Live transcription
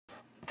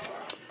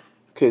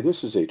Okay,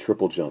 this is a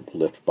triple jump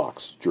lift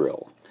box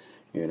drill,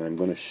 and I'm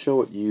going to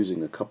show it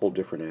using a couple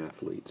different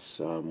athletes.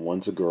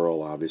 One's a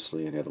girl,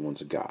 obviously, and the other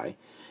one's a guy.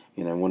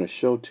 And I want to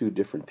show two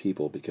different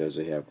people because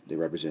they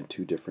represent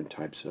two different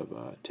types of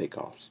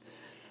takeoffs.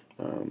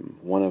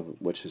 One of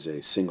which is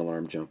a single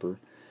arm jumper,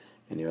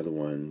 and the other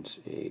one's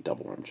a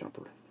double arm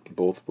jumper.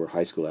 Both were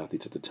high school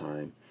athletes at the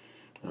time.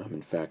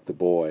 In fact, the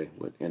boy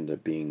would end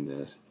up being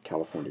the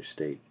California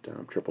State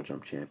triple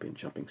jump champion,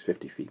 jumping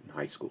 50 feet in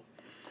high school.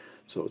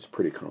 So it's a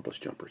pretty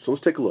accomplished jumper. So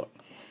let's take a look.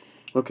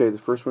 Okay, the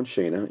first one's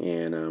Shayna,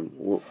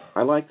 and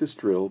I like this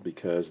drill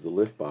because the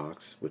lift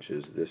box, which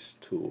is this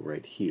tool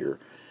right here,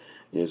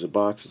 is a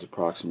box that's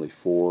approximately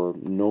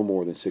no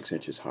more than 6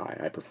 inches high.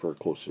 I prefer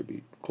closer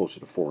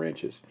to 4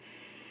 inches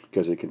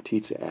because it can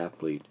teach the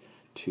athlete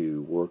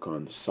to work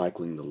on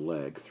cycling the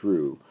leg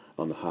through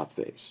on the hop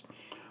phase.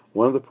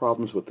 One of the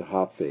problems with the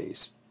hop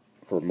phase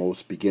for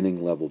most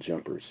beginning level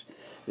jumpers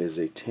is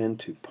they tend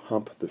to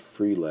pump the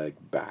free leg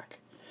back.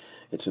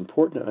 It's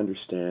important to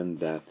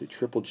understand that the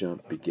triple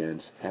jump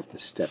begins at the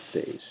step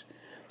phase.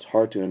 It's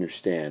hard to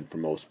understand for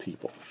most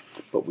people,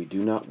 but we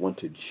do not want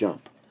to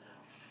jump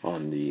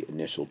on the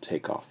initial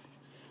takeoff.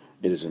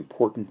 It is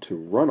important to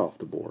run off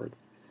the board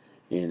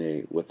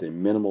with a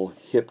minimal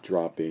hip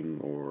dropping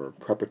or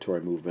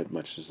preparatory movement,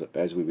 much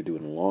as we would do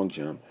in a long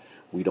jump.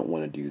 We don't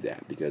want to do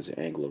that because the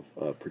angle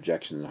of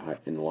projection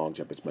in the long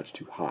jump is much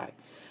too high.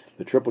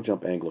 The triple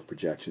jump angle of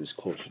projection is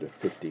closer to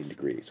 15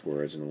 degrees,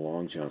 whereas in the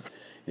long jump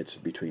it's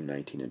between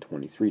 19 and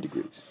 23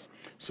 degrees.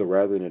 So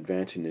rather than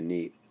advancing the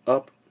knee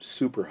up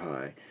super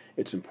high,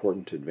 it's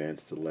important to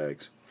advance the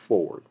legs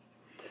forward.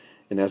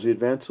 And as we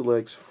advance the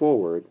legs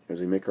forward, as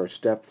we make our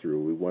step through,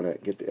 we want to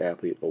get the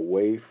athlete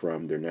away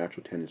from their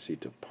natural tendency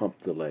to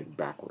pump the leg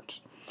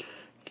backwards.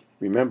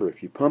 Remember,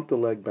 if you pump the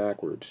leg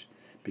backwards,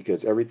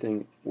 because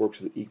everything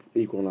works with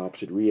equal and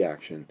opposite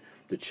reaction,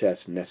 the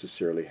chest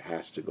necessarily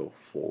has to go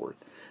forward,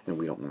 and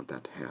we don't want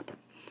that to happen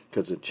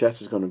because the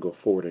chest is going to go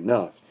forward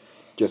enough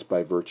just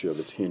by virtue of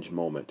its hinge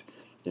moment,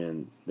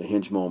 and the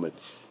hinge moment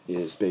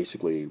is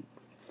basically,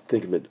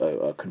 think of it,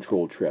 a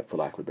controlled trip, for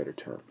lack of a better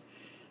term.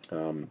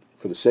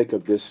 For the sake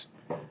of this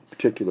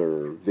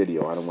particular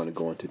video, I don't want to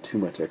go into too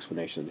much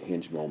explanation of the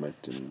hinge moment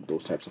and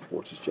those types of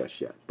forces just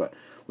yet, but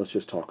let's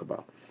just talk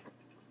about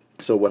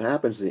it. So what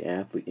happens is the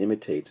athlete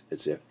imitates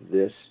as if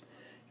this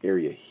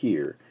area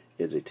here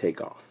is a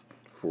takeoff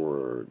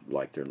for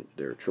like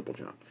their triple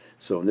jump.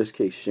 So in this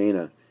case,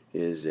 Shayna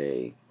is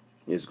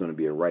going to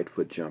be a right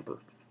foot jumper.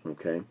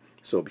 Okay,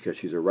 so because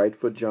she's a right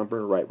foot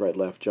jumper, right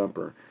left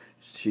jumper,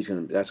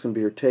 that's going to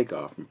be her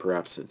takeoff, and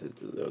perhaps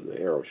the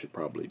arrow should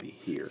probably be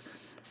here.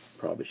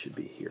 Probably should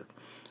be here.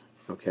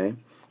 Okay,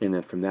 and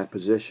then from that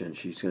position,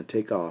 she's going to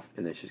take off,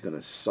 and then she's going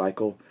to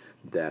cycle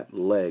that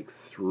leg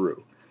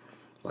through,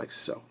 like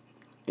so.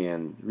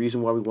 And the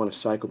reason why we want to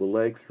cycle the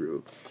leg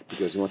through,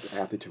 because we want the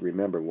athlete to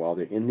remember while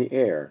they're in the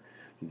air,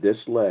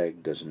 this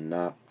leg does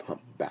not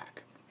pump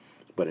back,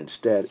 but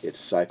instead it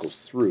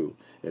cycles through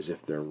as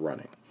if they're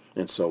running.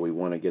 And so we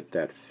want to get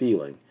that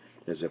feeling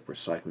as if we're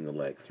cycling the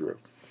leg through.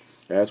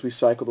 As we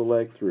cycle the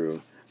leg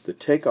through, the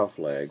takeoff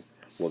leg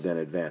will then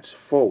advance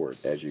forward,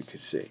 as you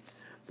can see.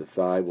 The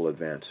thigh will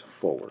advance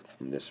forward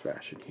in this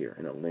fashion here,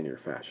 in a linear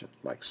fashion,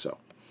 like so.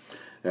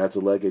 As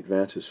the leg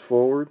advances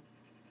forward,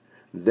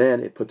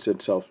 then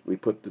we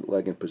put the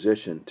leg in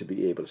position to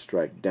be able to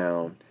strike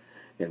down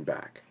and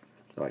back,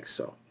 like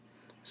so.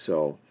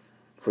 So,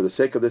 for the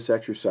sake of this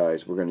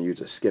exercise, we're going to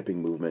use a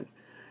skipping movement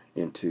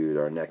into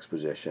our next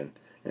position,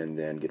 and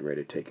then get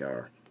ready to take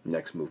our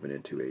next movement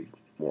into a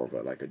more of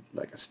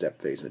like a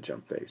step phase and a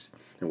jump phase.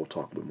 And we'll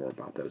talk a bit more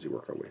about that as we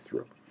work our way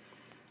through.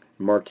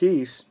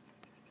 Marquise,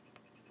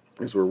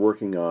 as we're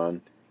working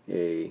on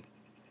a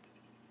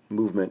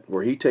movement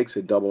where he takes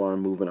a double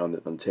arm movement on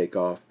the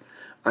takeoff.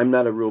 I'm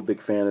not a real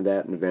big fan of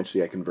that, and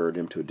eventually I converted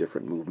him to a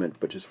different movement,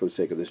 but just for the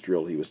sake of this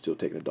drill, he was still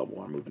taking a double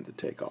arm movement to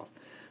take off.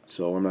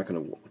 So I'm not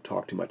going to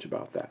talk too much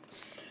about that.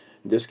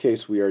 In this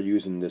case, we are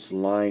using this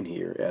line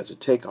here as a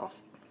takeoff.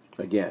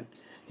 Again,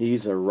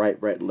 he's a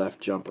right left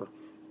jumper.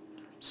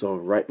 So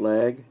right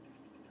leg,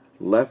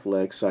 left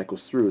leg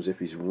cycles through as if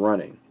he's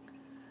running.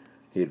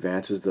 He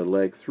advances the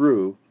leg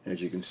through,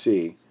 as you can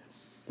see,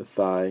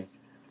 the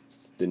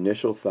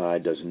initial thigh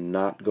does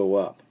not go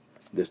up.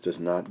 This does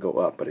not go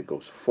up, but it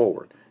goes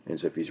forward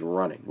as if he's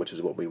running, which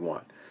is what we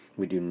want.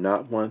 We do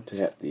not want to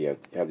have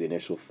the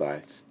initial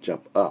thigh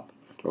jump up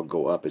or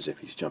go up as if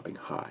he's jumping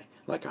high,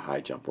 like a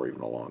high jump or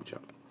even a long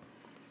jump.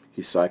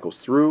 He cycles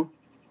through,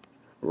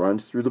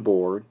 runs through the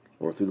board,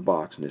 or through the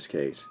box in this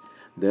case,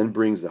 then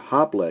brings the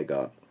hop leg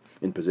up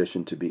in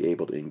position to be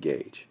able to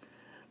engage.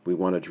 We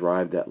want to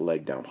drive that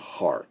leg down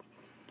hard.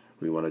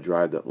 We want to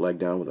drive that leg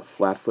down with a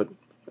flat foot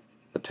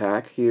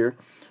attack here.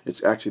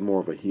 It's actually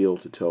more of a heel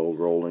to toe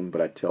rolling, but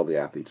I tell the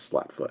athletes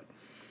flat foot.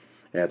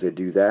 As they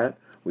do that,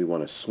 we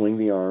want to swing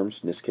the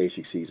arms. In this case,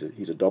 you see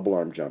he's a double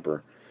arm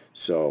jumper,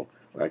 so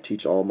I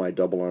teach all my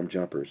double arm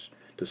jumpers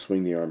to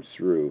swing the arms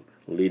through,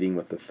 leading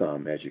with the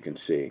thumb, as you can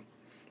see.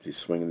 He's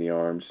swinging the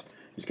arms.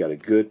 He's got a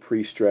good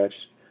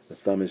pre-stretch. The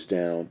thumb is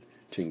down,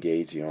 to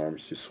engage the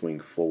arms to swing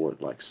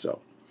forward like so.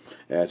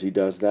 As he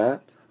does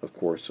that, of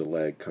course, the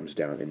leg comes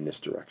down in this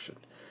direction.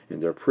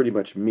 And they're pretty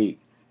much meet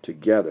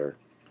together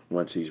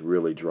once he's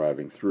really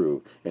driving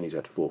through and he's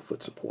at full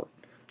foot support,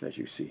 as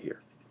you see here.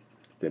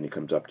 Then he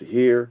comes up to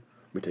here.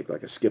 We take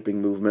like a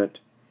skipping movement,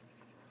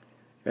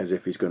 as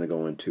if he's going to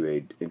go into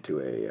a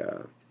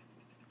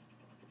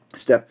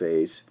step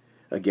phase.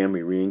 Again,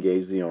 we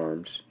re-engage the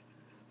arms.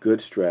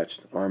 Good stretch.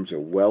 The arms are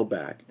well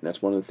back, and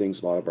that's one of the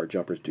things a lot of our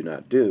jumpers do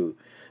not do,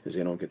 is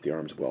they don't get the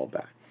arms well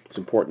back. It's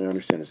important to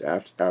understand is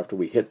after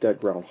we hit that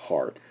ground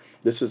hard,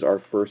 this is our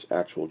first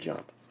actual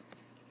jump.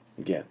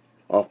 Again,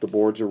 off the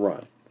boards or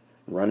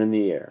run in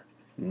the air.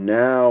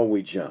 Now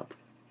we jump,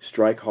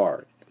 strike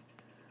hard.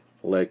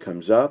 Leg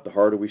comes up. The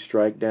harder we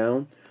strike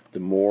down, the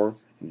more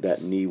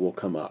that knee will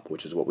come up,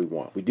 which is what we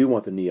want. We do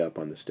want the knee up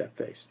on the step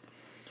face.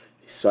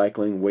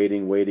 Cycling,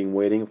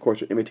 waiting. Of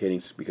course, we're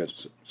imitating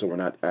because so we're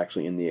not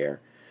actually in the air.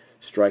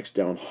 Strikes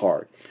down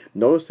hard.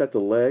 Notice that the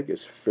leg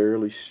is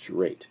fairly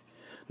straight.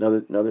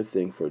 Another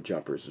thing for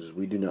jumpers is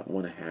we do not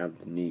want to have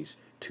the knees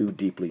too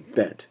deeply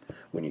bent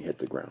when you hit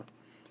the ground.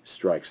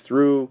 Strikes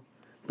through,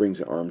 brings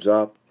the arms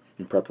up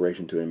in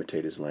preparation to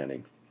imitate his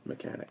landing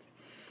mechanic.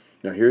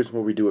 Now here's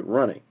where we do it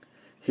running.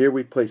 Here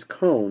we place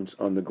cones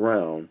on the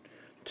ground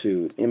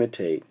to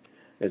imitate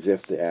as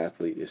if the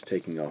athlete is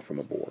taking off from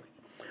a board.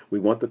 We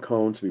want the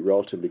cones to be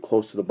relatively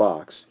close to the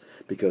box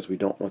because we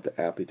don't want the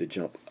athlete to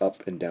jump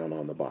up and down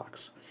on the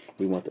box.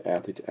 We want the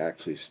athlete to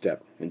actually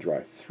step and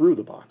drive through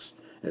the box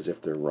as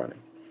if they're running.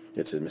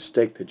 It's a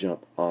mistake to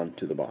jump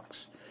onto the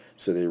box.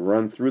 So they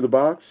run through the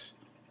box.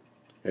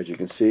 As you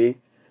can see,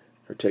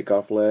 her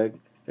takeoff leg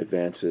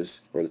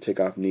advances, or the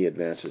takeoff knee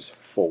advances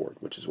forward,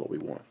 which is what we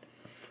want.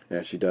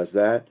 As she does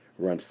that,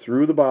 runs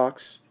through the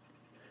box.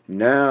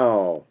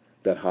 Now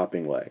that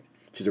hopping leg.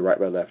 She's a right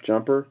by left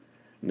jumper.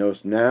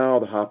 Notice now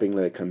the hopping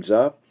leg comes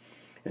up,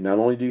 and not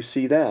only do you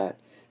see that,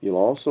 you'll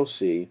also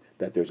see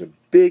that there's a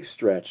big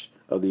stretch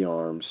of the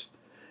arms.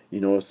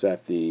 You notice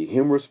that the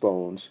humerus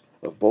bones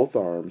of both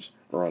arms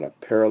are on a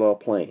parallel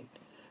plane,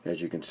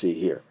 as you can see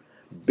here.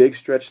 Big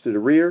stretch to the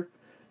rear,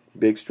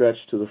 big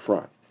stretch to the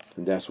front,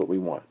 and that's what we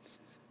want.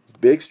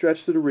 Big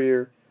stretch to the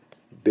rear,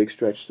 big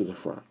stretch to the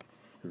front.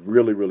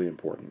 Really, really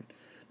important.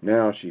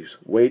 Now she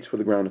waits for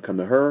the ground to come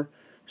to her,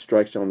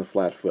 strikes down the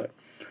flat foot.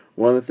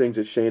 One of the things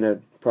that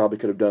Shayna probably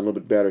could have done a little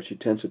bit better, she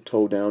tends to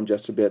toe down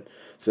just a bit,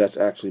 so that's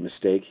actually a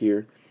mistake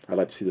here. I'd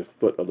like to see the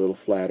foot a little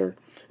flatter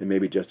and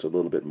maybe just a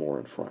little bit more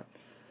in front.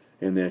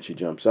 And then she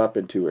jumps up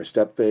into her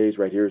step phase.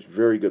 Right here is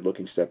very good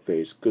looking step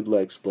phase, good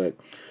leg split.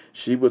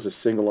 She was a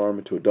single arm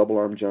into a double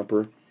arm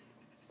jumper,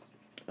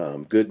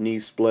 good knee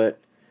split,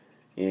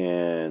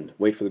 and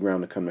wait for the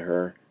ground to come to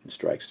her and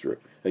strikes through.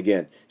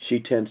 Again, she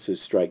tends to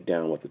strike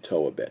down with the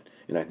toe a bit,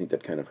 and I think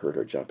that kind of hurt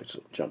her jumps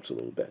a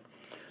little bit.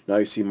 Now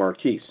you see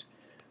Marquise.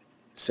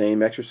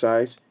 Same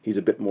exercise. He's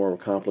a bit more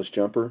accomplished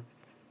jumper,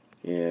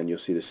 and you'll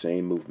see the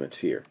same movements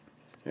here.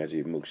 As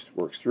he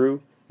works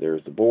through,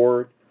 there's the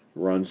board,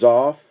 runs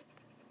off,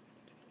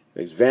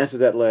 advances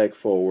that leg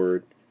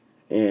forward,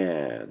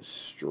 and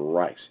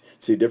strikes.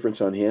 See the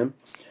difference on him?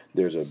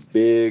 There's a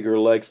bigger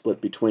leg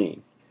split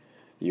between.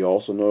 You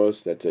also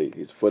notice that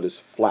his foot is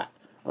flat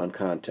on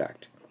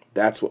contact.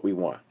 That's what we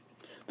want.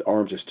 The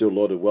arms are still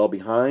loaded well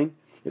behind.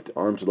 If the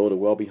arms are loaded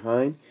well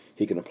behind,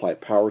 he can apply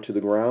power to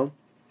the ground.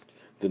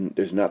 Then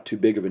there's not too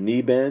big of a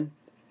knee bend.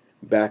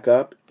 Back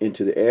up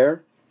into the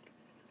air.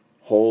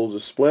 Holds a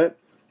split.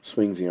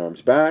 Swings the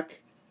arms back.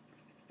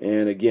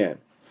 And again,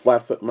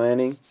 flat foot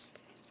landing.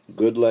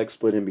 Good leg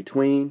split in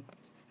between.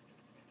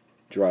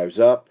 Drives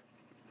up.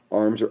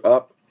 Arms are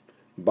up.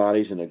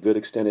 Body's in a good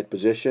extended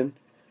position.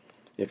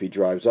 If he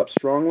drives up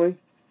strongly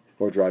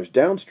or drives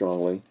down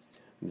strongly,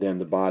 then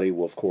the body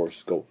will, of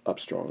course, go up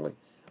strongly,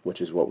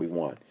 which is what we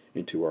want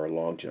into our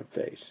long jump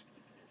phase.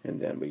 And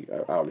then we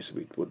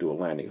obviously will do a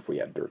landing if we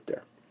had dirt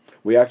there.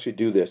 We actually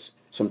do this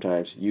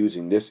sometimes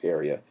using this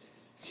area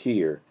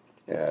here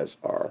as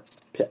our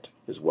pit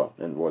as well,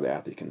 and where the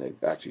athlete can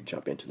actually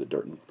jump into the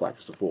dirt and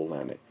practice the full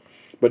landing.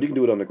 But you can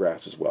do it on the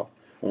grass as well.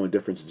 Only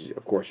difference is,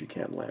 of course, you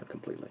can't land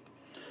completely.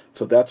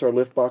 So that's our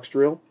lift box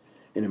drill,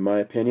 and in my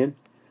opinion,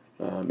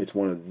 it's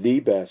one of the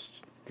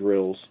best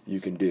drills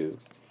you can do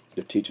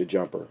to teach a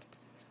jumper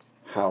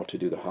how to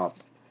do the hop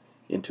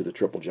into the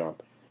triple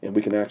jump. And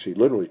we can actually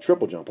literally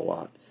triple jump a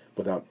lot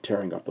without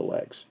tearing up the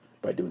legs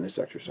by doing this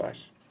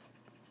exercise.